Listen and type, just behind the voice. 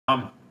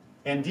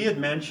And Dee had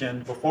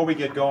mentioned, before we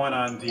get going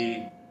on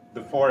the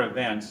 4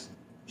 events,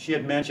 she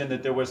had mentioned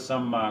that there was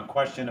some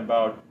question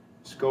about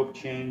scope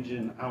change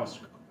and how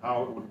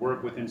it would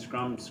work within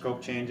Scrum,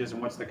 scope changes,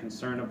 and what's the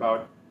concern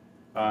about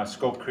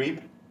scope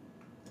creep,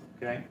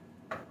 okay?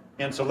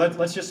 And so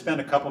let's just spend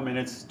a couple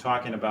minutes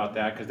talking about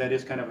that, because that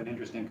is kind of an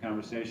interesting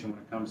conversation when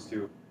it comes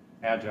to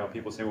Agile.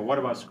 People say, well, what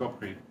about scope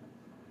creep?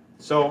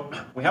 So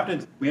we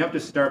have to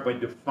start by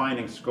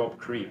defining scope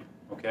creep,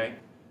 okay?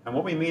 And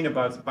what we mean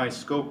by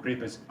scope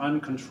creep is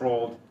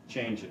uncontrolled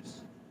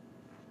changes.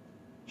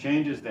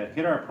 Changes that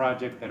hit our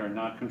project that are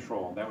not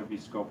controlled. That would be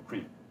scope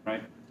creep,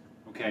 right?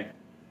 Okay.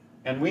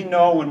 And we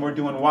know when we're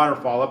doing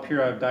waterfall, up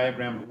here I've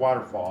diagrammed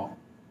waterfall,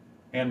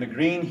 and the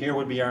green here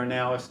would be our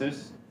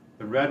analysis,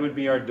 the red would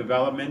be our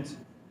development,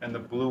 and the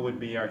blue would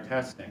be our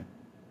testing.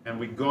 And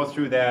we go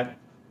through that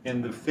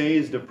in the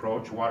phased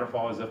approach.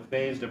 Waterfall is a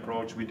phased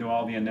approach. We do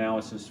all the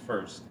analysis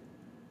first.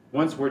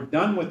 Once we're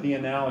done with the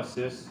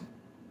analysis,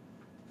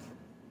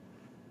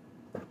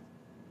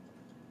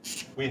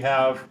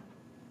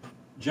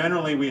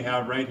 generally we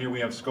have right here, we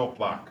have scope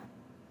block.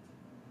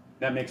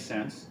 That makes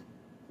sense.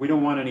 We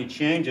don't want any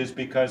changes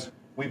because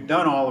we've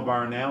done all of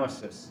our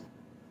analysis.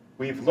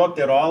 We've looked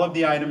at all of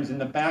the items in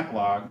the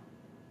backlog.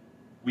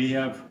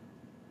 We've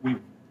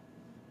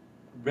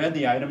read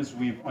the items,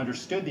 we've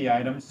understood the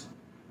items,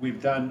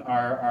 we've done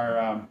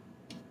our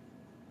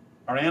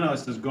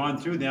analyst has gone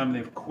through them,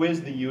 they've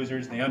quizzed the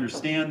users, they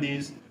understand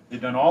these, they've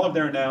done all of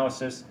their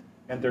analysis,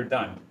 and they're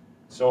done.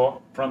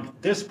 So from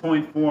this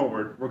point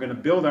forward, we're going to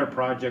build our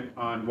project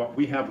on what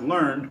we have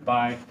learned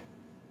by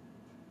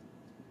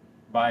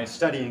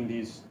studying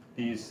these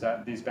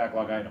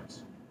backlog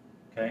items.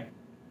 Okay?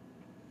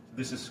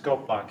 This is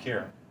scope block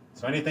here.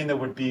 So anything that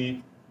would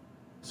be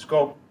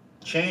scope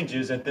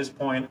changes at this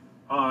point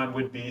on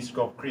would be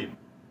scope creep.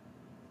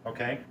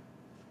 Okay?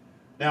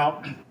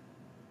 Now,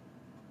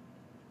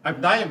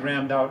 I've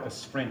diagrammed out a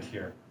sprint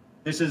here.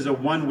 This is a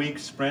 1-week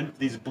sprint.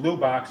 These blue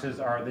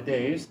boxes are the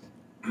days.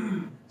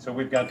 So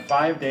we've got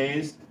 5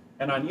 days,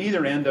 and on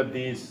either end of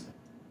these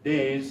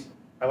days,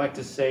 I like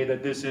to say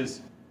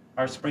that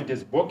our sprint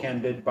is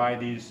bookended by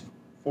these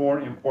 4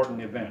 important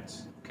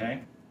events,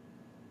 okay?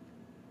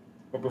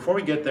 But before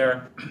we get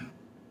there,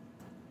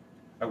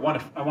 I want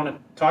to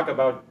talk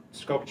about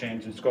scope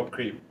change and scope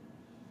creep.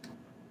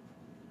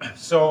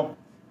 So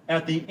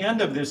at the end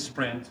of this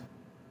sprint,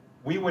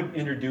 we would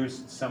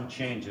introduce some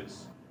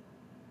changes.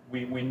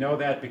 We know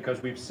that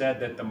because we've said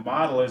that the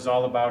model is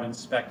all about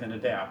inspect and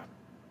adapt.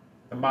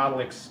 The model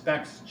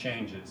expects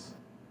changes.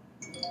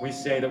 We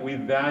say that we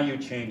value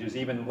changes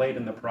even late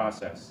in the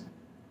process.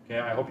 Okay,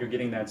 I hope you're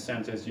getting that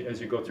sense as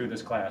you go through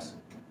this class.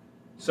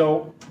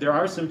 So there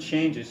are some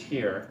changes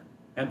here,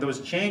 and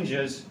those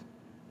changes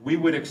we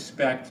would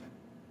expect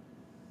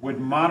would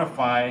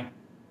modify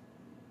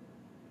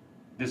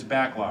this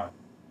backlog.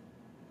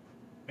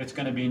 It's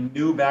going to be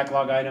new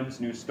backlog items,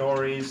 new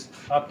stories,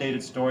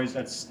 updated stories.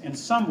 In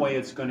some way,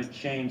 it's going to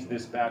change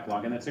this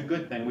backlog, and that's a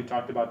good thing. We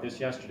talked about this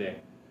yesterday.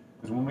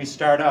 Because when we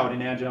start out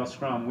in Agile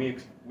Scrum, we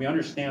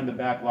understand the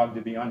backlog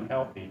to be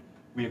unhealthy.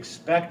 We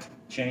expect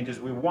changes,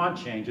 we want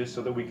changes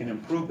so that we can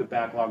improve the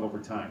backlog over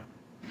time,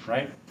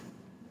 right?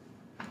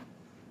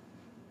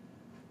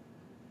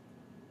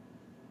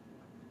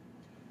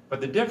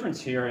 But the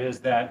difference here is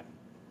that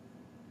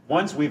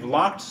once we've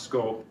locked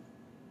scope,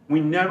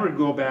 we never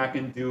go back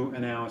and do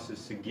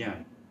analysis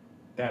again.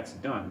 That's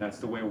done. That's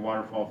the way a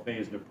waterfall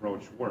phased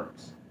approach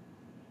works.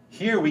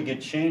 Here we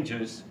get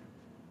changes.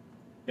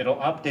 It'll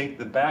update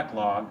the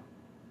backlog,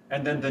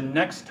 and then the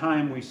next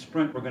time we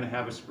sprint, we're going to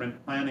have a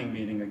sprint planning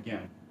meeting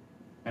again.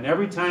 And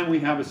every time we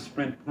have a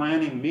sprint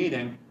planning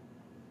meeting,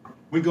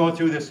 we go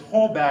through this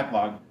whole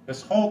backlog.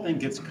 This whole thing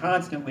gets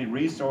constantly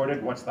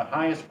resorted. What's the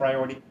highest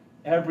priority?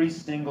 Every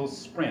single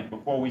sprint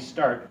before we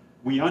start,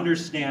 we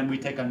understand, we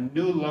take a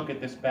new look at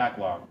this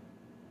backlog.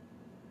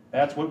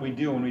 That's what we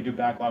do when we do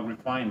backlog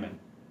refinement.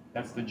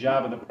 That's the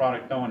job of the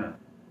product owner.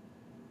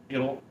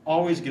 It'll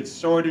always get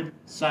sorted,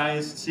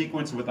 sized,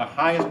 sequenced with the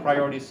highest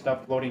priority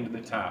stuff floating to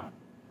the top.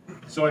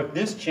 So if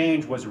this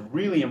change was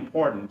really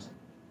important,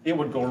 it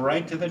would go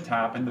right to the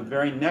top, and the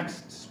very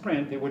next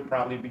sprint, it would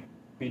probably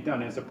be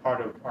done as a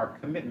part of our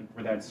commitment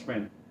for that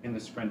sprint in the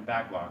sprint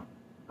backlog,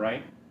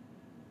 right?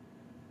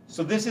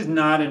 So this is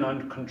not an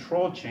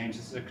uncontrolled change,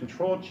 this is a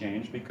controlled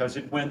change because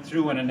it went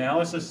through an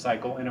analysis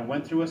cycle and it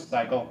went through a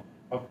cycle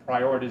of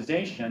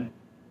prioritization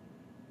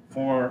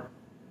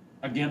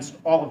against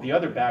all of the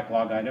other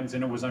backlog items,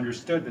 and it was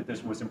understood that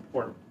this was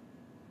important,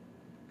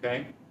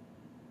 okay?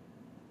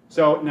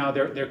 So now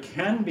there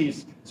can be,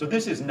 so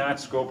this is not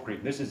scope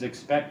creep. This is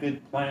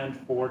expected, planned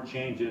for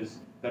changes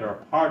that are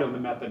part of the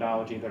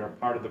methodology, that are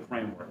part of the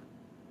framework.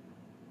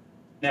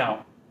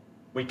 Now,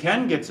 we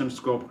can get some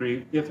scope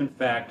creep if, in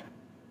fact,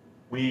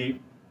 we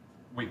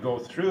go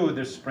through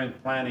this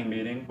sprint planning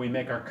meeting, we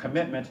make our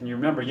commitment, and you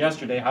remember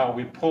yesterday how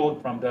we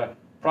pulled from the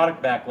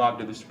product backlog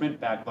to the sprint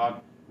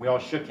backlog. We all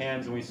shook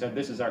hands and we said,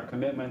 this is our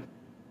commitment.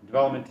 The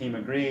development team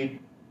agreed.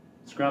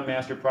 Scrum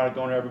Master, product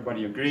owner,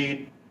 everybody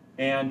agreed.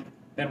 And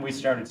then we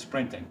started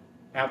sprinting.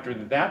 After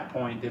that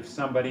point, if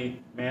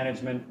somebody,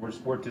 management,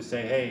 were to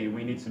say, hey,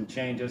 we need some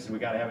changes and we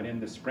got to have it in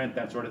the sprint,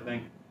 that sort of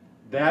thing,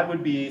 that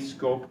would be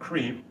scope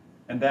creep,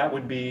 and that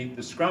would be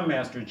the Scrum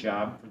Master's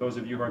job. For those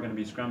of you who are going to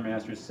be Scrum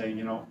Masters, say,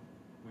 you know,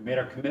 we made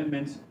our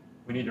commitments,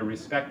 we need to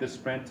respect the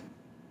sprint,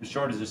 as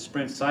short as a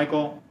sprint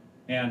cycle,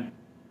 and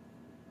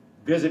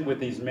visit with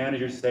these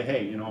managers, say,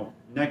 hey, you know,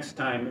 next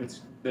time,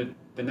 it's the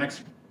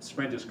next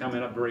sprint is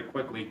coming up very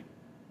quickly.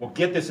 We'll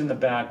get this in the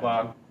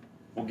backlog,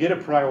 we'll get it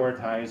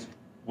prioritized,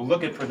 we'll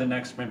look at for the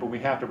next sprint, but we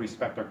have to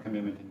respect our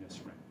commitment in this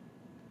sprint.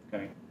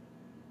 Okay?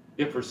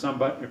 If for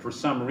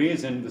some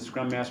reason the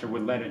Scrum Master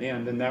would let it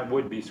in, then that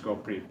would be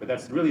scope creep. But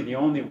that's really the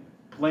only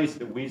place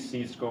that we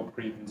see scope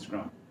creep in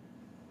Scrum.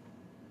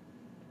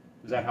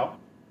 Does that help?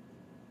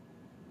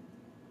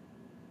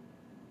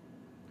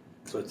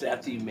 So it's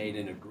after you made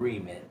an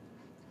agreement,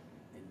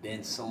 and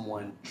then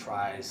someone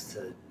tries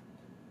to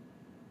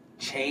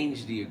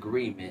change the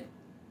agreement,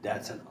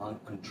 that's an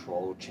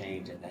uncontrolled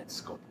change, and that's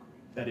scope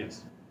creep. That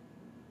is.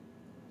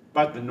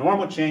 But the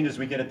normal changes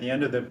we get at the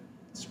end of the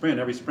sprint,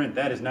 every sprint,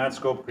 that is not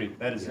scope creep.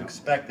 That is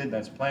expected,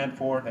 that's planned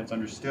for, that's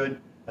understood,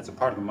 that's a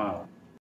part of the model.